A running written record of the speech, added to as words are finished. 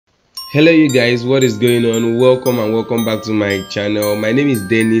Hello you guys, what is going on? Welcome and welcome back to my channel. My name is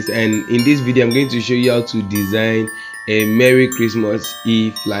Dennis, and in this video I'm going to show you how to design a Merry Christmas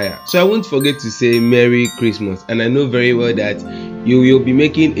flyer. So I won't forget to say Merry Christmas, and I know very well that you will be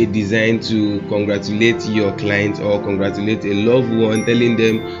making a design to congratulate your client or congratulate a loved one, telling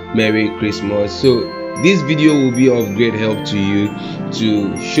them Merry Christmas. So this video will be of great help to you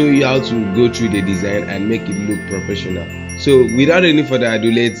to show you how to go through the design and make it look professional. So without any further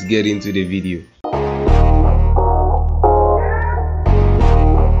ado, let's get into the video.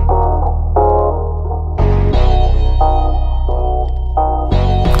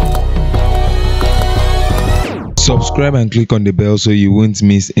 Subscribe and click on the bell so you won't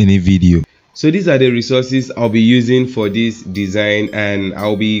miss any video. So these are the resources I'll be using for this design, and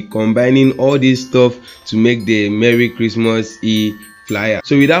I'll be combining all this stuff to make the Merry Christmas flyer.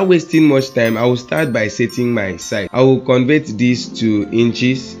 So without wasting much time, I will start by setting my size. I will convert this to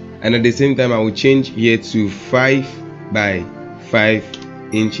inches, and at the same time I will change here to 5 by 5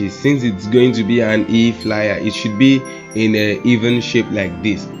 inches. Since it's going to be an flyer, it should be in an even shape like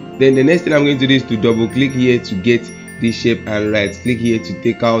this. Then the next thing I'm going to do is to double click here to get this shape, and right click here to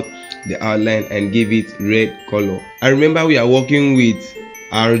take out the outline and give it red color. And remember, we are working with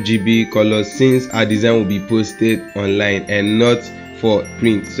RGB colors since our design will be posted online and not for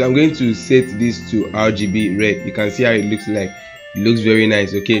print. So I'm going to set this to RGB red. You can see how it looks like. It looks very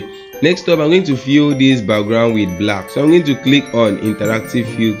nice. Okay, next up I'm going to fill this background with black. So I'm going to click on interactive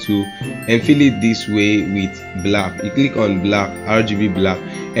fill tool and fill it this way with black. You click on black, RGB black,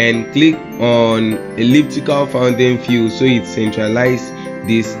 and click on elliptical fountain fill so it centralizes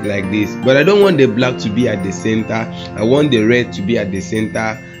this like this. But I don't want the black to be at the center. I want the red to be at the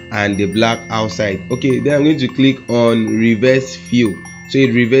center and the black outside. Okay, then I'm going to click on reverse fill so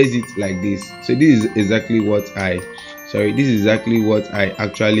it reverses it like this. So this is exactly what I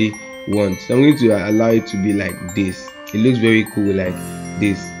actually want. So I'm going to allow it to be like this. It looks very cool like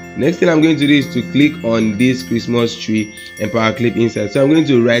this. Next thing I'm going to do is to click on this Christmas tree and power clip inside. So I'm going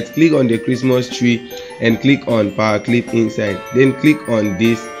to right click on the Christmas tree and click on power clip inside, then click on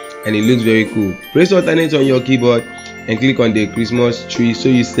this, and it looks very cool. Press alternate on your keyboard and click on the Christmas tree so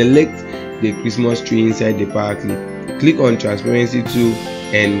you select the Christmas tree inside the power clip. Click on transparency tool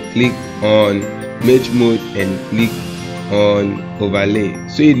and click on merge mode and click on overlay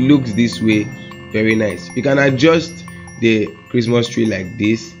so it looks this way. Very nice. You can adjust the Christmas tree like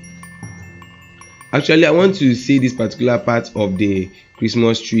this. Actually, I want to see this particular part of the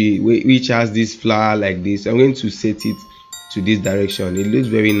Christmas tree which has this flower like this. I'm going to set it to this direction. It looks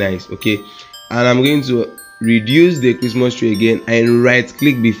very nice. Okay, and I'm going to reduce the Christmas tree again and right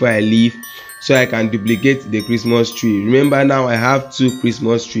click before I leave so I can duplicate the Christmas tree. Remember, now I have two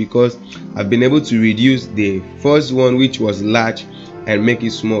Christmas trees because I've been able to reduce the first one which was large and make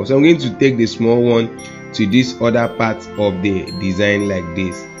it small. So I'm going to take the small one to this other part of the design like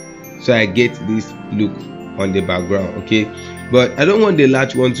this so I get this look on the background. Okay, but I don't want the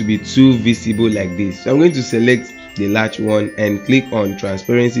large one to be too visible like this. So I'm going to select the large one and click on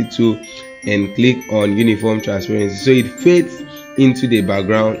transparency tool and click on uniform transparency so it fades into the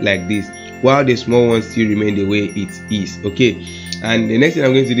background like this, while the small ones still remain the way it is. Okay, and the next thing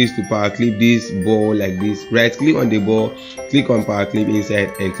I'm going to do is to power clip this ball like this. Right click on the ball, click on power clip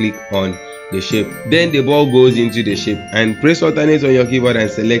inside and click on the shape. Then the ball goes into the shape, and press alternate on your keyboard and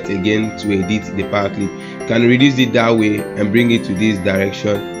select again to edit the power clip. You can reduce it that way and bring it to this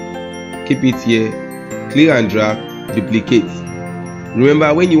direction. Keep it here, click and drag, duplicate.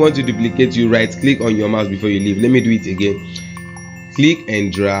 Remember, when you want to duplicate, you right click on your mouse before you leave. Let me do it again. Click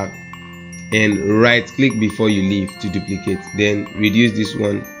and drag and right click before you leave to duplicate. Then reduce this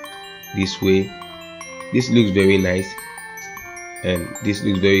one this way. This looks very nice and this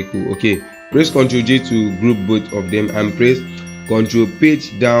looks very cool. Okay, press Ctrl J to group both of them and press Ctrl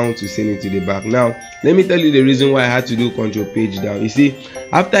page down to send it to the back. Now let me tell you the reason why I had to do Ctrl page down. You see,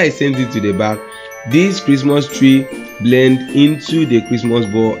 after I sent it to the back, this Christmas tree blend into the Christmas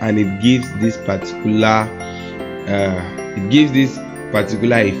ball and it gives this particular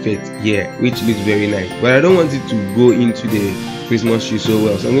effect here, which looks very nice. But I don't want it to go into the Christmas tree so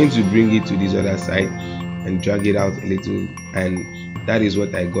well, so I'm going to bring it to this other side and drag it out a little, and that is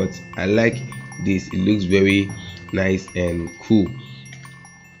what I got. I like this. It looks very nice and cool.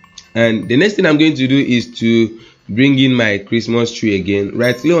 And the next thing I'm going to do is to bring in my Christmas tree again.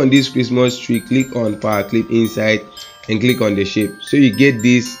 Right click on this Christmas tree, click on power clip inside and click on the shape so you get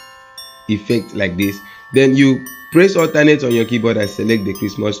this effect like this. Then you press alternate on your keyboard and select the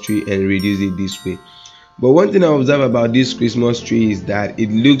Christmas tree and reduce it this way. But one thing I observe about this Christmas tree is that it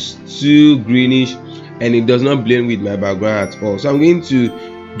looks too greenish and it does not blend with my background at all. So I'm going to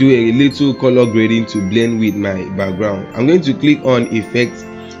do a little color grading to blend with my background. I'm going to click on effect,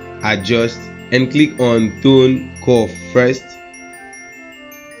 adjust, and click on tone curve first.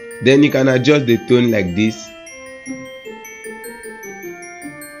 Then you can adjust the tone like this.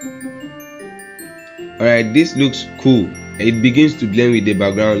 Alright, this looks cool. It begins to blend with the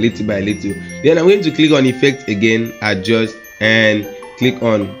background little by little. Then I'm going to click on effect again, adjust, and click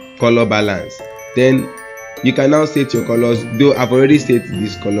on color balance. Then you can now set your colors, though I've already set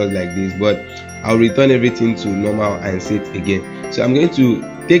these colors like this, but I'll return everything to normal and set again. So I'm going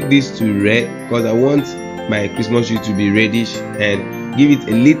to take this to red because I want my Christmas tree to be reddish, and give it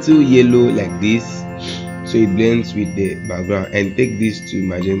a little yellow like this so it blends with the background, and take this to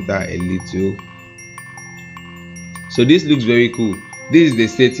magenta a little. So this looks very cool. This is the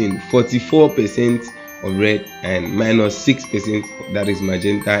setting: 44% of red and -6% that is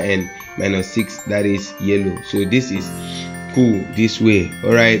magenta, and -6 that is yellow. So this is cool this way.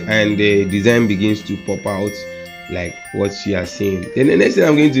 Alright, and the design begins to pop out like what you are seeing. Then the next thing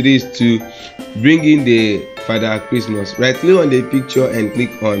I'm going to do is to bring in the Father Christmas. Right click on the picture and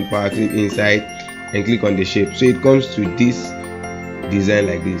click on power clip inside and click on the shape, so it comes to this design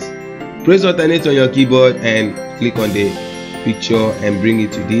like this. Press alternate on your keyboard and click on the picture and bring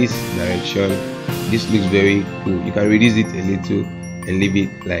it to this direction. This looks very cool. You can reduce it a little and leave it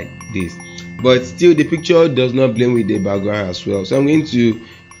like this, but still the picture does not blend with the background as well. So I'm going to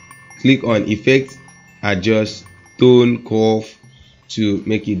click on effect, adjust, tone curve to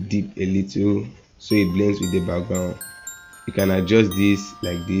make it deep a little so it blends with the background. You can adjust this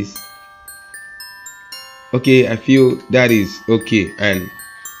like this. Okay, I feel that is okay and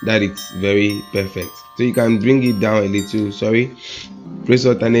that it's very perfect. So you can bring it down a little. Press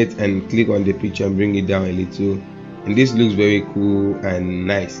alternate and click on the picture and bring it down a little, and this looks very cool and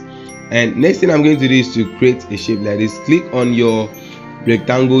nice. And next thing I'm going to do is to create a shape like this. Click on your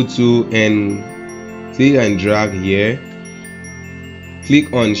rectangle tool and click and drag here.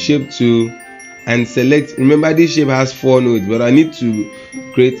 Click on shape tool and select. Remember, this shape has 4 nodes, but I need to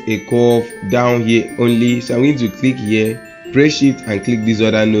create a curve down here only. So I'm going to click here, press shift and click this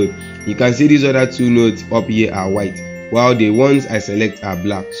other node. You can see these other 2 nodes up here are white, while the ones I select are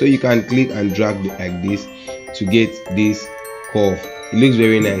black. So you can click and drag like this to get this curve. It looks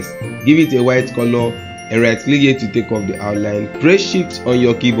very nice. Give it a white color and right click here to take off the outline. Press shift on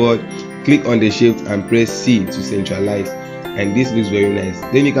your keyboard, click on the shift and press C to centralize, and this looks very nice.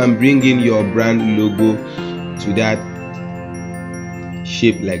 Then you can bring in your brand logo to that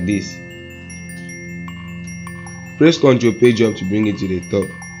shape like this. Press Ctrl page up to bring it to the top.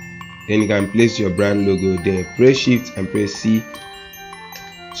 Then you can place your brand logo there. Press shift and press C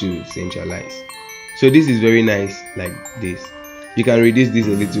to centralize. So this is very nice like this. You can reduce this a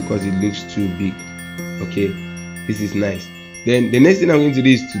little because it looks too big. Okay, this is nice. Then the next thing I'm going to do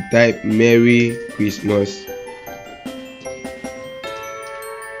is to type Merry Christmas.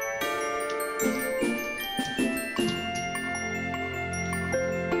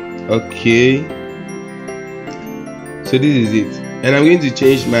 Okay, so this is it, and I'm going to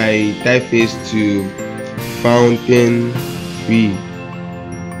change my typeface to fountain free.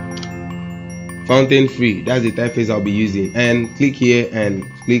 That's the typeface I'll be using, and click here and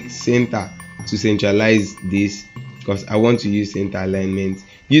click center to centralize this because I want to use center alignment.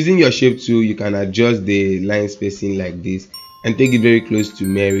 Using your shape tool, you can adjust the line spacing like this and take it very close to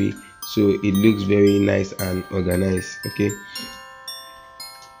Mary so it looks very nice and organized. Okay,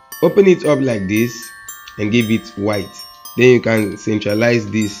 open it up like this and give it white. Then you can centralize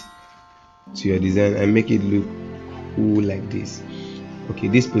this to your design and make it look cool like this. Okay,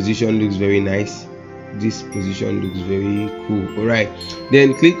 this position looks very nice. This position looks very cool. All right,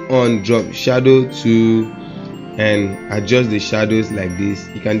 then click on drop shadow tool and adjust the shadows like this.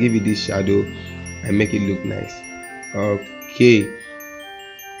 You can give it this shadow and make it look nice. Okay,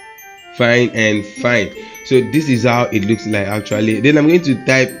 fine and fine. So this is how it looks like actually. Then I'm going to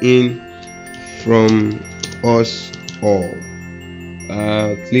type in from us all.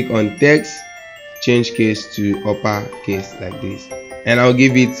 Click on text, change case to upper case like this, and I'll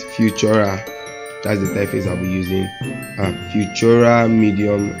give it Futura. That's the typeface I'll be using. Futura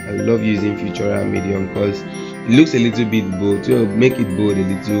medium. I love using Futura medium because it looks a little bit bold. So make it bold a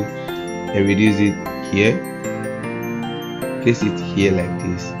little and reduce it here. Place it here like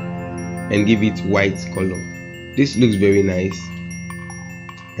this and give it white color. This looks very nice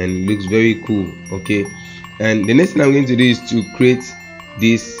and looks very cool. Okay, and the next thing I'm going to do is to create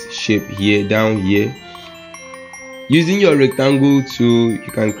this shape here down here. Using your rectangle tool,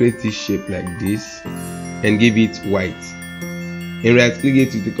 you can create this shape like this and give it white, and right click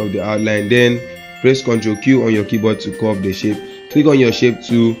it to take off the outline. Then press Ctrl Q on your keyboard to curve the shape. click on your shape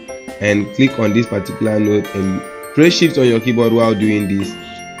tool and click on this particular node and press shift on your keyboard while doing this,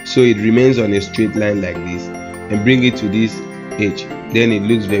 so it remains on a straight line like this, and bring it to this edge. Then it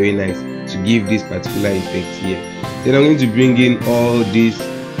looks very nice to give this particular effect here. Then I'm going to bring in all these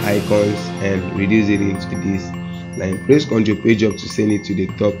icons and reduce it into this line. Press Ctrl page up to send it to the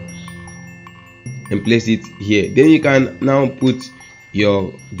top and place it here. Then you can now put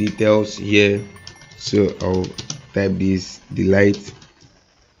your details here. So I'll type this delight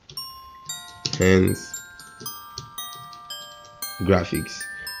hence graphics.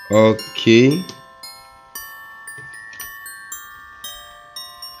 Okay,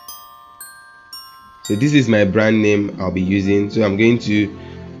 so this is my brand name I'll be using, so I'm going to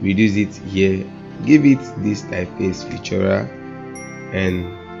reduce it here, give it this typeface feature and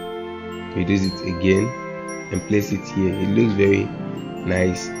reduce it again and place it here. It looks very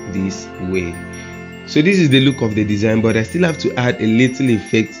nice this way. So this is the look of the design, but I still have to add a little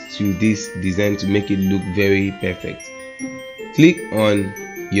effect to this design to make it look very perfect. Click on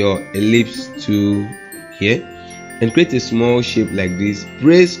your ellipse tool here and create a small shape like this.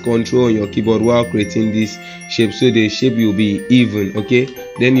 Press Ctrl on your keyboard while creating this shape so the shape will be even. Okay,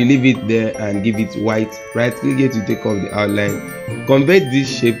 then you leave it there and give it white. Right click here to take off the outline. Convert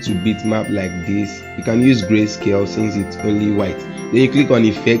this shape to bitmap like this. You can use grayscale since it's only white. Then you click on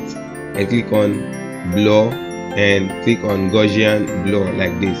effect and click on blur and click on Gaussian blur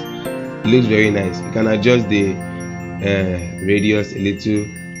like this. It looks very nice. You can adjust the radius a little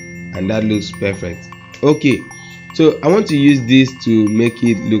and that looks perfect. Okay, so I want to use this to make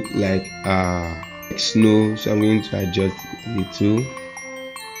it look like snow, so I'm going to adjust a little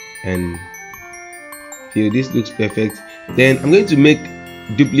and feel this looks perfect. Then I'm going to make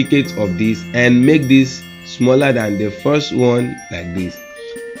duplicates of this and make this smaller than the first one like this.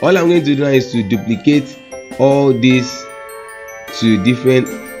 All I'm going to do now is to duplicate all this to different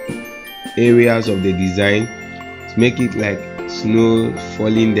areas of the design to make it like snow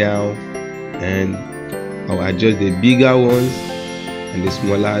falling down, and I'll adjust the bigger ones and the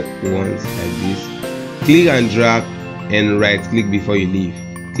smaller ones like this. Click and drag and right click before you leave.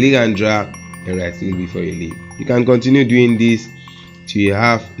 Click and drag and right click before you leave. You can continue doing this till you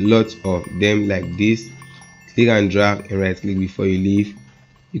have lots of them like this. Click and drag and right click before you leave.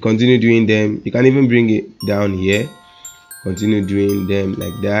 You continue doing them. You can even bring it down here. Continue doing them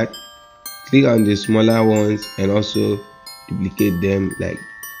like that. Click on the smaller ones and also duplicate them like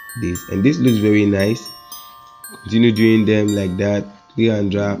this, and this looks very nice. Continue doing them like that. Click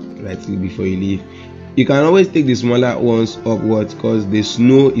and drag, right click before you leave. You can always take the smaller ones upwards because the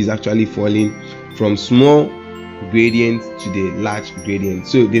snow is actually falling from small gradient to the large gradient,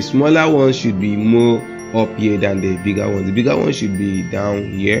 so the smaller ones should be more up here than the bigger ones. The bigger ones should be down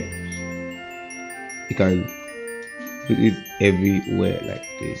here. You can put it everywhere like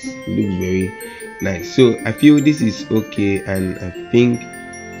this. It looks very nice. So I feel this is okay, and I think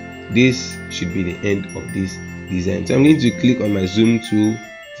this should be the end of this design. So I'm going to click on my zoom tool,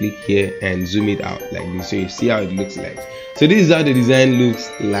 click here and zoom it out like this, so you see how it looks like. So this is how the design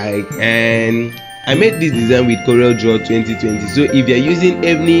looks like, and I made this design with Corel Draw 2020. So if you're using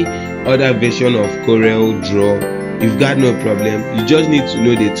any other version of Corel Draw, you've got no problem. You just need to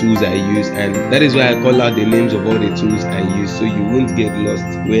know the tools I use, and that is why I call out the names of all the tools I use, so you won't get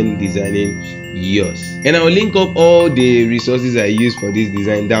lost when designing yours. And I'll link up all the resources I use for this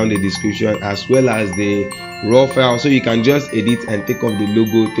design down the description, as well as the raw file, so you can just edit and take off the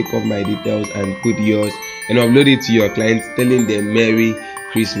logo, take off my details and put yours and upload it to your clients, telling them Merry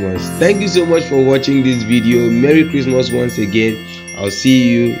Christmas. Thank you so much for watching this video. Merry Christmas once again. I'll see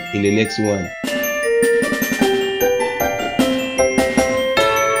you in the next one.